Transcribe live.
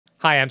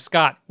Hi, I'm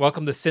Scott.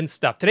 Welcome to Synth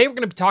Stuff. Today we're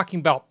going to be talking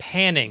about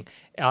panning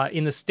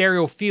in the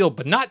stereo field,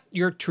 but not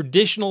your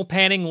traditional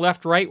panning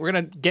left-right. We're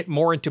going to get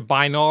more into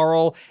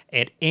binaural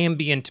and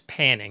ambient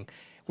panning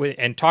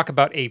and talk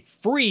about a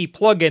free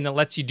plugin that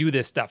lets you do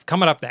this stuff.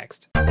 Coming up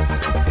next.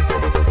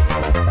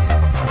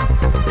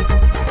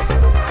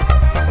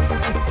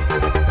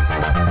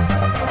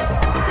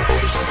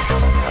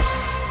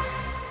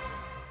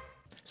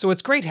 So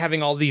it's great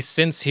having all these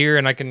synths here,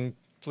 and I can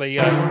play...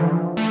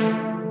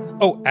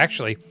 Oh,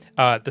 actually,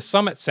 the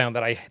Summit sound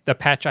the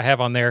patch I have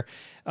on there,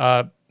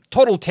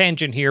 total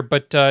tangent here,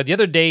 but the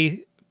other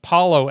day,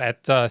 Paulo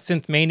at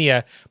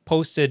Synthmania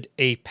posted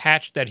a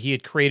patch that he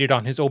had created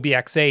on his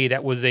OBXA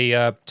that was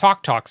a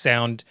talk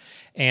sound,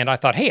 and I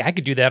thought, hey, I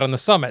could do that on the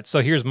Summit,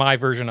 so here's my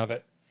version of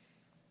it.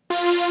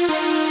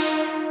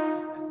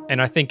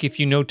 And I think if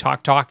you know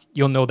talk,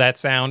 you'll know that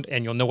sound,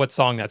 and you'll know what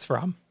song that's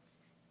from.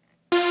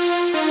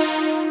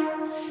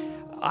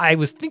 I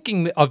was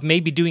thinking of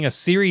maybe doing a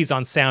series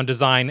on sound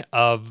design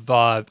of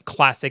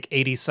classic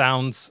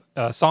 80s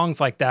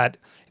songs like that.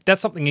 If that's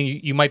something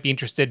you might be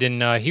interested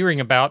in hearing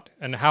about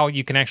and how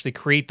you can actually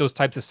create those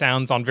types of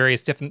sounds on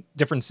various different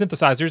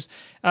synthesizers,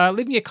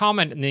 leave me a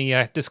comment in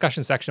the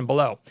discussion section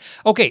below.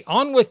 Okay,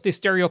 on with the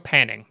stereo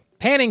panning.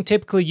 Panning,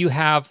 typically you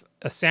have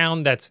a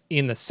sound that's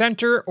in the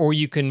center, or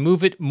you can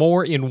move it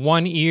more in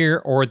one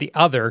ear or the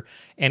other,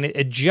 and it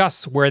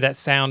adjusts where that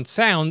sound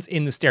sounds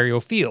in the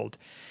stereo field.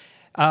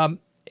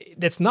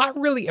 That's not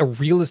really a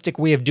realistic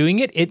way of doing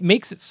it. It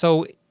makes it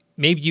so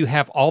maybe you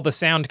have all the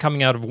sound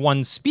coming out of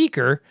one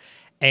speaker,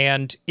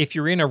 and if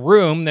you're in a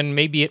room, then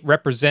maybe it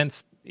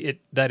represents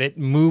that it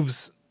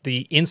moves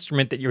the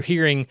instrument that you're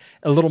hearing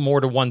a little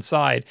more to one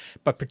side.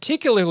 But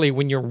particularly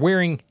when you're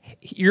wearing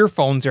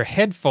earphones or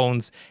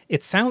headphones,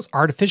 it sounds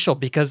artificial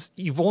because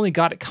you've only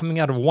got it coming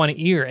out of one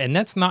ear, and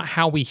that's not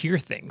how we hear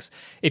things.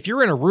 If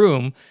you're in a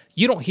room,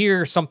 you don't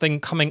hear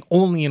something coming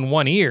only in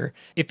one ear.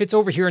 If it's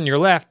over here on your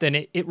left,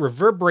 then it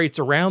reverberates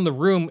around the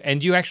room,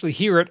 and you actually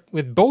hear it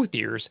with both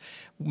ears.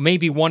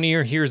 Maybe one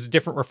ear hears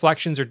different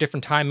reflections or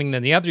different timing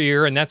than the other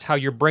ear, and that's how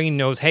your brain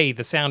knows, hey,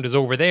 the sound is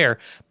over there,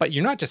 but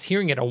you're not just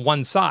hearing it on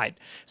one side.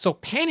 So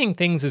panning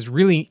things is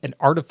really an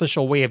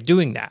artificial way of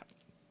doing that.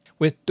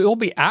 With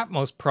Dolby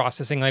ATMOS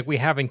processing like we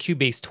have in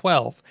Cubase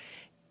 12,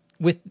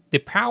 with the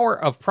power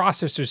of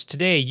processors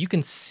today, you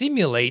can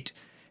simulate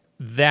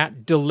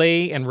that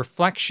delay and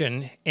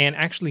reflection and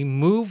actually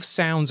move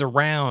sounds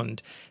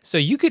around. So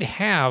you could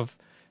have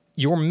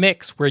your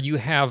mix where you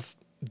have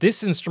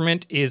this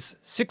instrument is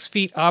 6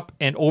 feet up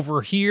and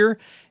over here,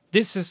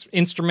 this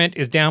instrument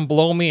is down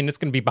below me and it's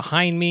going to be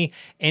behind me,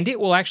 and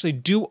it will actually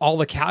do all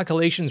the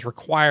calculations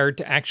required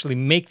to actually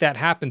make that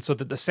happen so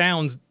that the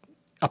sounds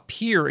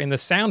appear in the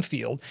sound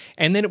field,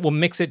 and then it will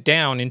mix it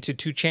down into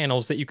two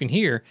channels that you can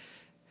hear.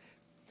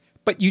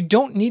 But you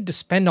don't need to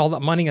spend all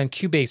that money on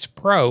Cubase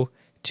Pro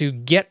to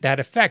get that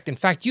effect. In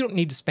fact, you don't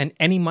need to spend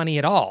any money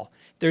at all.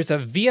 There's a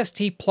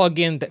VST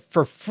plugin that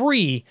for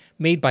free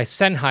made by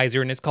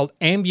Sennheiser, and it's called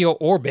Ambeo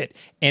Orbit,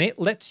 and it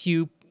lets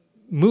you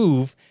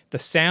move the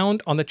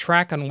sound on the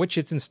track on which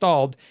it's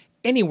installed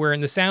anywhere in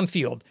the sound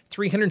field.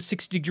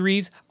 360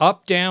 degrees,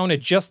 up, down,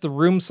 adjust the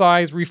room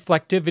size,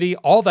 reflectivity,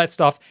 all that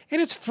stuff,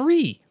 and it's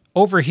free.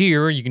 Over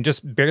here, you can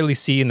just barely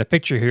see in the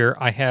picture here,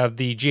 I have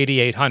the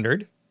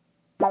JD800.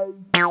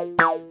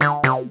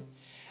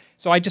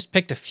 So I just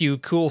picked a few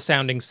cool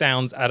sounding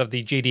sounds out of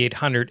the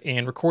JD800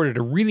 and recorded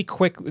a really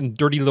quick and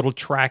dirty little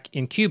track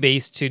in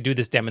Cubase to do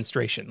this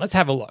demonstration. Let's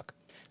have a look.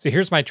 So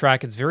here's my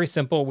track. It's very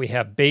simple. We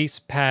have bass,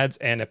 pads,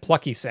 and a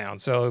plucky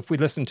sound. So if we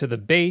listen to the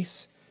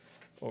bass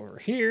over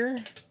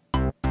here,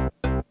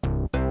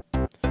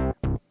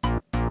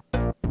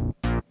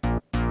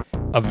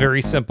 a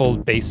very simple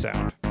bass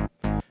sound.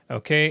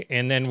 Okay,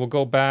 and then we'll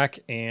go back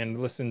and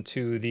listen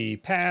to the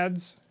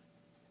pads.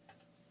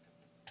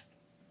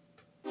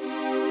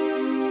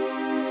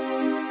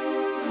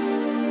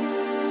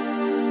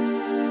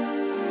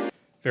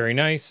 Very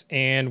nice.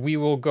 And we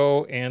will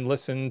go and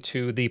listen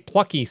to the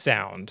plucky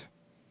sound.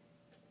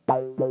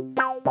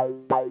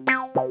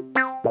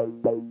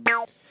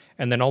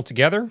 And then all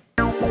together.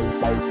 All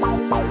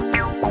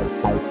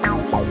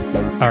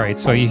right,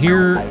 so you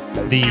hear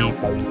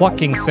the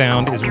plucking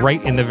sound is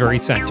right in the very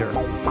center.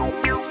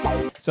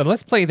 So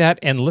let's play that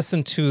and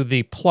listen to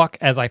the pluck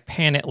as I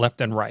pan it left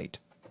and right.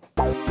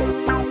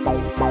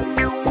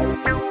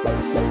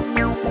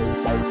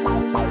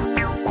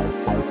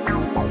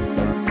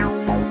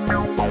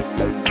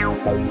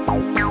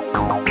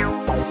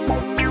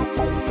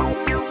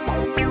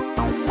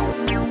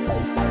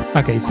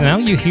 Okay, so now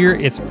you hear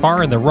it's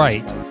far on the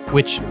right,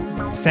 which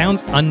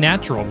sounds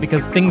unnatural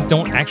because things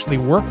don't actually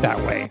work that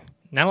way.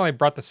 Now that I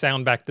brought the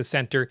sound back to the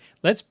center,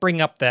 let's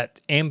bring up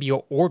that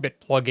Ambeo Orbit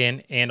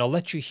plugin and I'll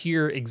let you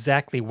hear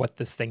exactly what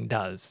this thing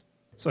does.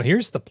 So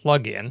here's the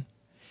plugin,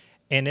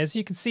 and as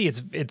you can see,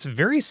 it's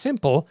very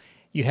simple.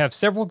 You have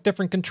several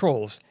different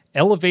controls.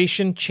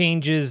 Elevation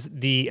changes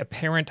the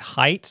apparent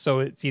height, so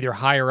it's either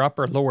higher up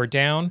or lower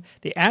down.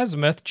 The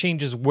azimuth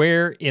changes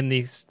where in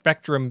the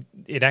spectrum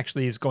it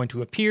actually is going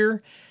to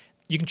appear.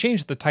 you can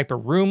change the type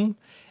of room,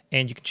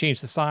 and you can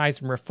change the size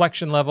and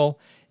reflection level.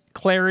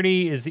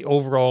 Clarity is the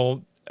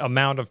overall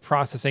amount of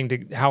processing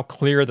to how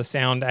clear the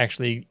sound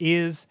actually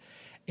is.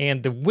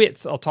 And the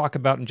width I'll talk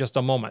about in just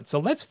a moment. So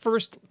let's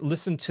first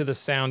listen to the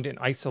sound in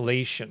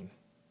isolation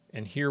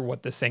and hear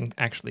what this thing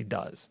actually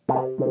does.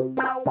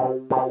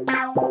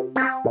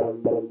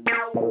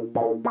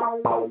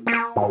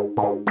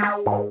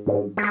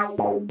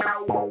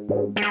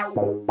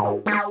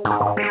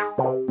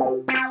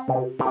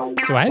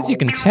 So as you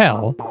can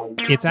tell,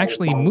 it's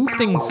actually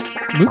moving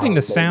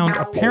the sound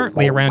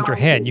apparently around your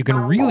head. You can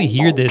really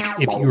hear this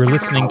if you were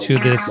listening to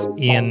this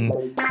in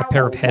a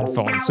pair of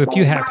headphones. So if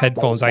you have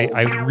headphones,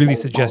 I really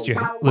suggest you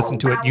listen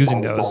to it using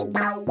those.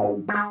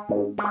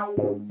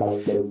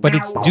 But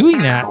it's doing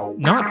that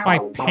not by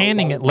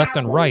panning it left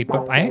and right,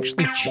 but by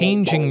actually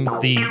changing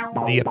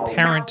the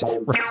apparent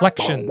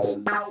reflections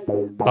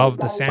of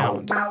the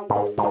sound.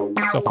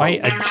 So if I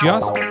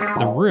adjust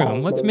the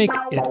room, let's make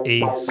it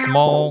a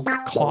small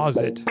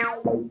closet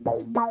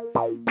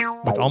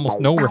with almost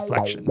no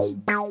reflections.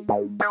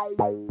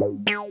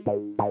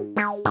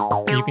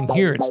 And you can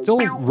hear it's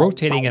still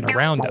rotating it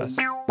around us,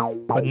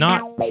 but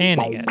not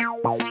panning it.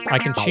 I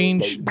can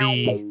change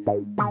the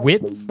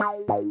width.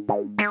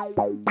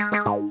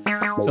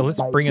 So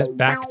let's bring it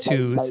back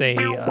to, say,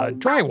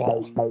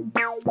 drywall.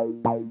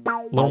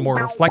 A little more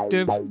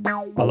reflective,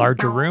 a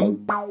larger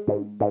room.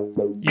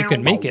 You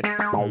can make it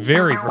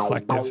very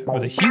reflective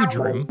with a huge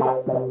room.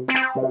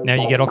 Now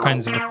you get all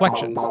kinds of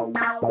reflections.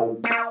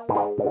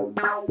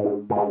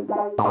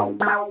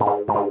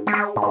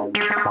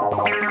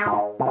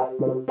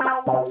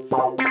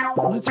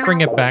 Let's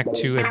bring it back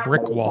to a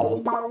brick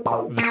wall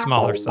of a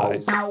smaller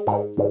size.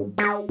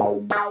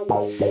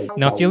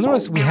 Now, if you'll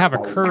notice, we have a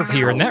curve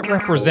here, and that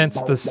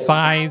represents the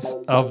size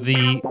of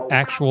the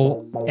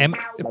actual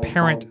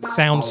apparent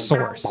sound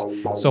source.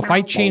 So if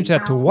I change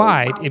that to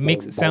wide, it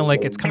makes it sound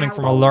like it's coming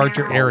from a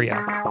larger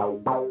area.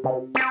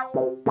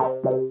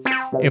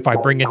 If I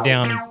bring it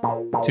down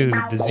to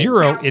the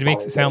 0, it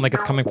makes it sound like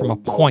it's coming from a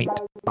point.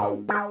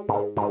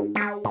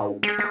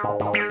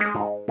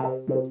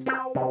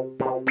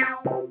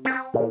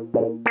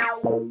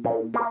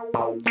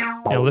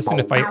 Now listen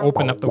if I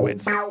open up the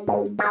width.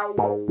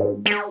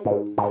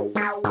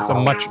 It's a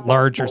much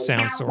larger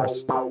sound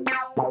source.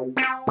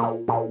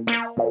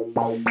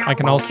 I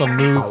can also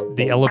move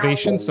the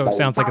elevation so it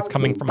sounds like it's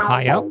coming from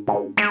high up,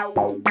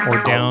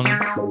 or down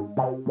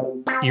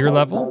ear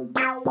level,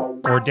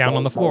 or down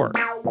on the floor.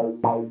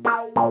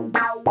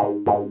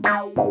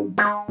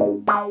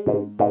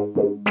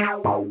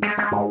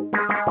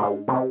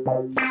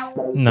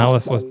 Now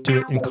let's do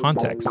it in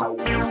context.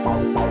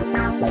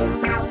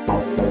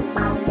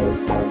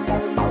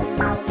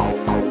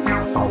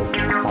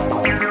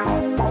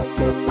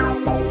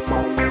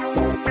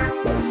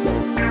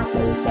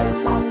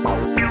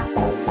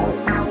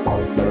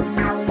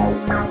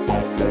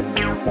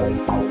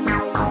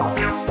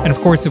 And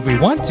of course, if we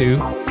want to,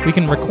 we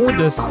can record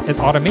this as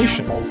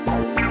automation.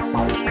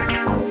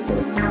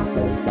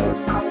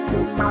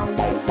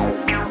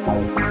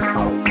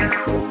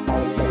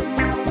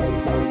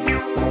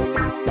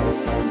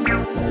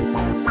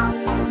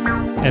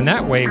 And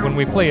that way, when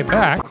we play it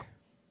back,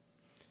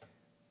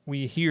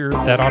 we hear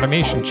that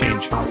automation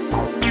change.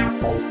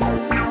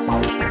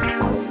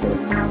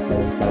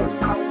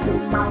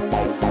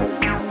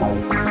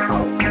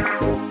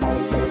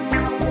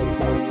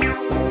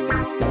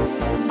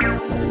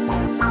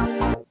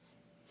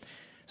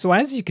 So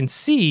as you can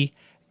see,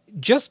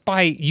 just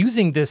by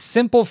using this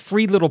simple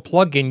free little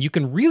plugin, you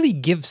can really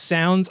give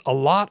sounds a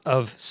lot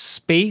of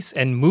space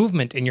and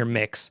movement in your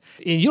mix.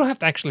 And you don't have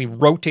to actually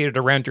rotate it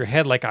around your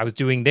head like I was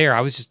doing there.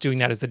 I was just doing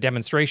that as a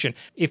demonstration.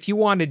 If you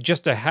wanted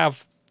just to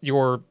have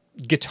your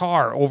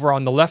guitar over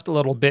on the left a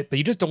little bit, but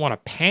you just don't want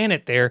to pan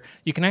it there,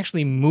 you can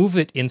actually move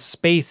it in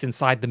space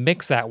inside the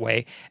mix that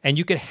way. And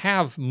you could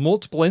have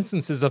multiple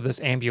instances of this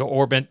Ambeo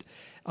Orbit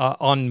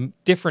on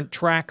different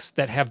tracks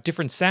that have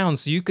different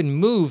sounds. So you can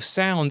move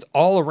sounds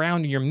all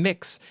around your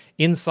mix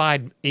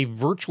inside a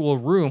virtual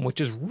room, which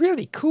is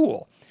really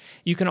cool.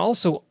 You can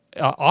also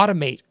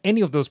automate any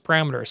of those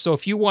parameters. So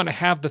if you want to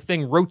have the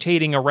thing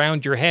rotating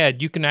around your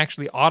head, you can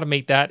actually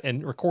automate that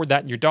and record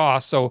that in your DAW.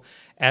 So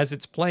as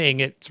it's playing,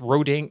 it's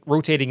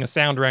rotating a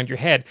sound around your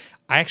head.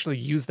 I actually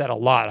use that a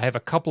lot. I have a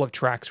couple of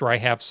tracks where I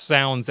have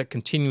sounds that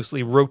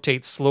continuously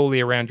rotate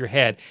slowly around your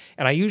head.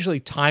 And I usually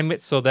time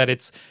it so that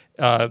it's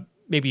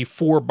maybe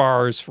 4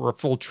 bars for a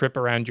full trip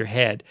around your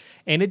head.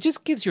 And it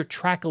just gives your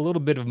track a little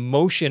bit of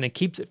motion and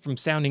keeps it from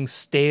sounding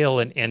stale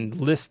and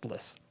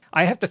listless.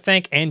 I have to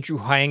thank Andrew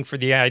Hyang for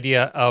the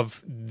idea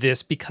of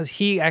this, because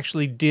he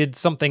actually did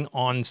something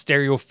on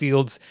stereo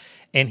fields,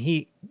 and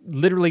he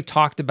literally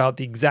talked about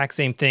the exact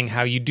same thing,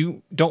 how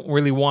you don't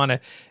really want to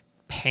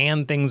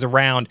pan things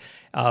around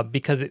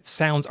because it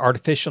sounds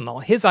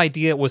artificial. His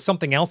idea was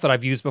something else that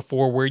I've used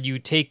before, where you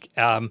take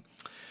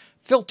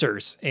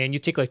filters, and you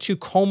take like 2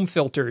 comb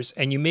filters,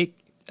 and you make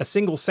a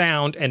single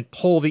sound and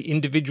pull the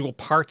individual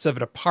parts of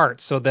it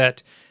apart so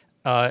that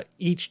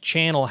each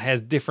channel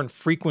has different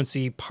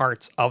frequency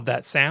parts of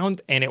that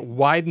sound, and it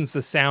widens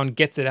the sound,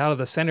 gets it out of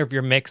the center of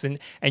your mix, and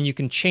you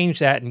can change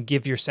that and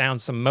give your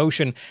sound some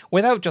motion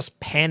without just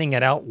panning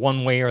it out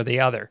one way or the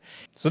other.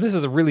 So this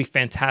is a really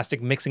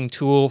fantastic mixing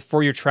tool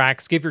for your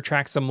tracks. Give your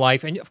tracks some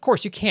life, and of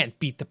course you can't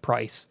beat the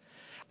price.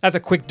 That's a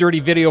quick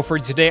dirty video for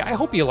today. I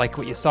hope you like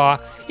what you saw.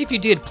 If you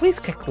did, please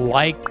click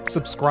like,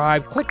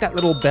 subscribe, click that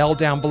little bell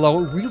down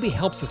below. It really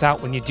helps us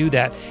out when you do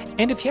that.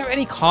 And if you have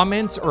any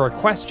comments or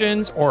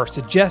questions or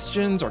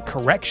suggestions or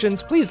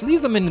corrections, please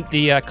leave them in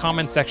the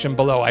comment section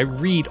below. I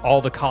read all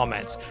the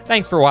comments.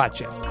 Thanks for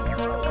watching.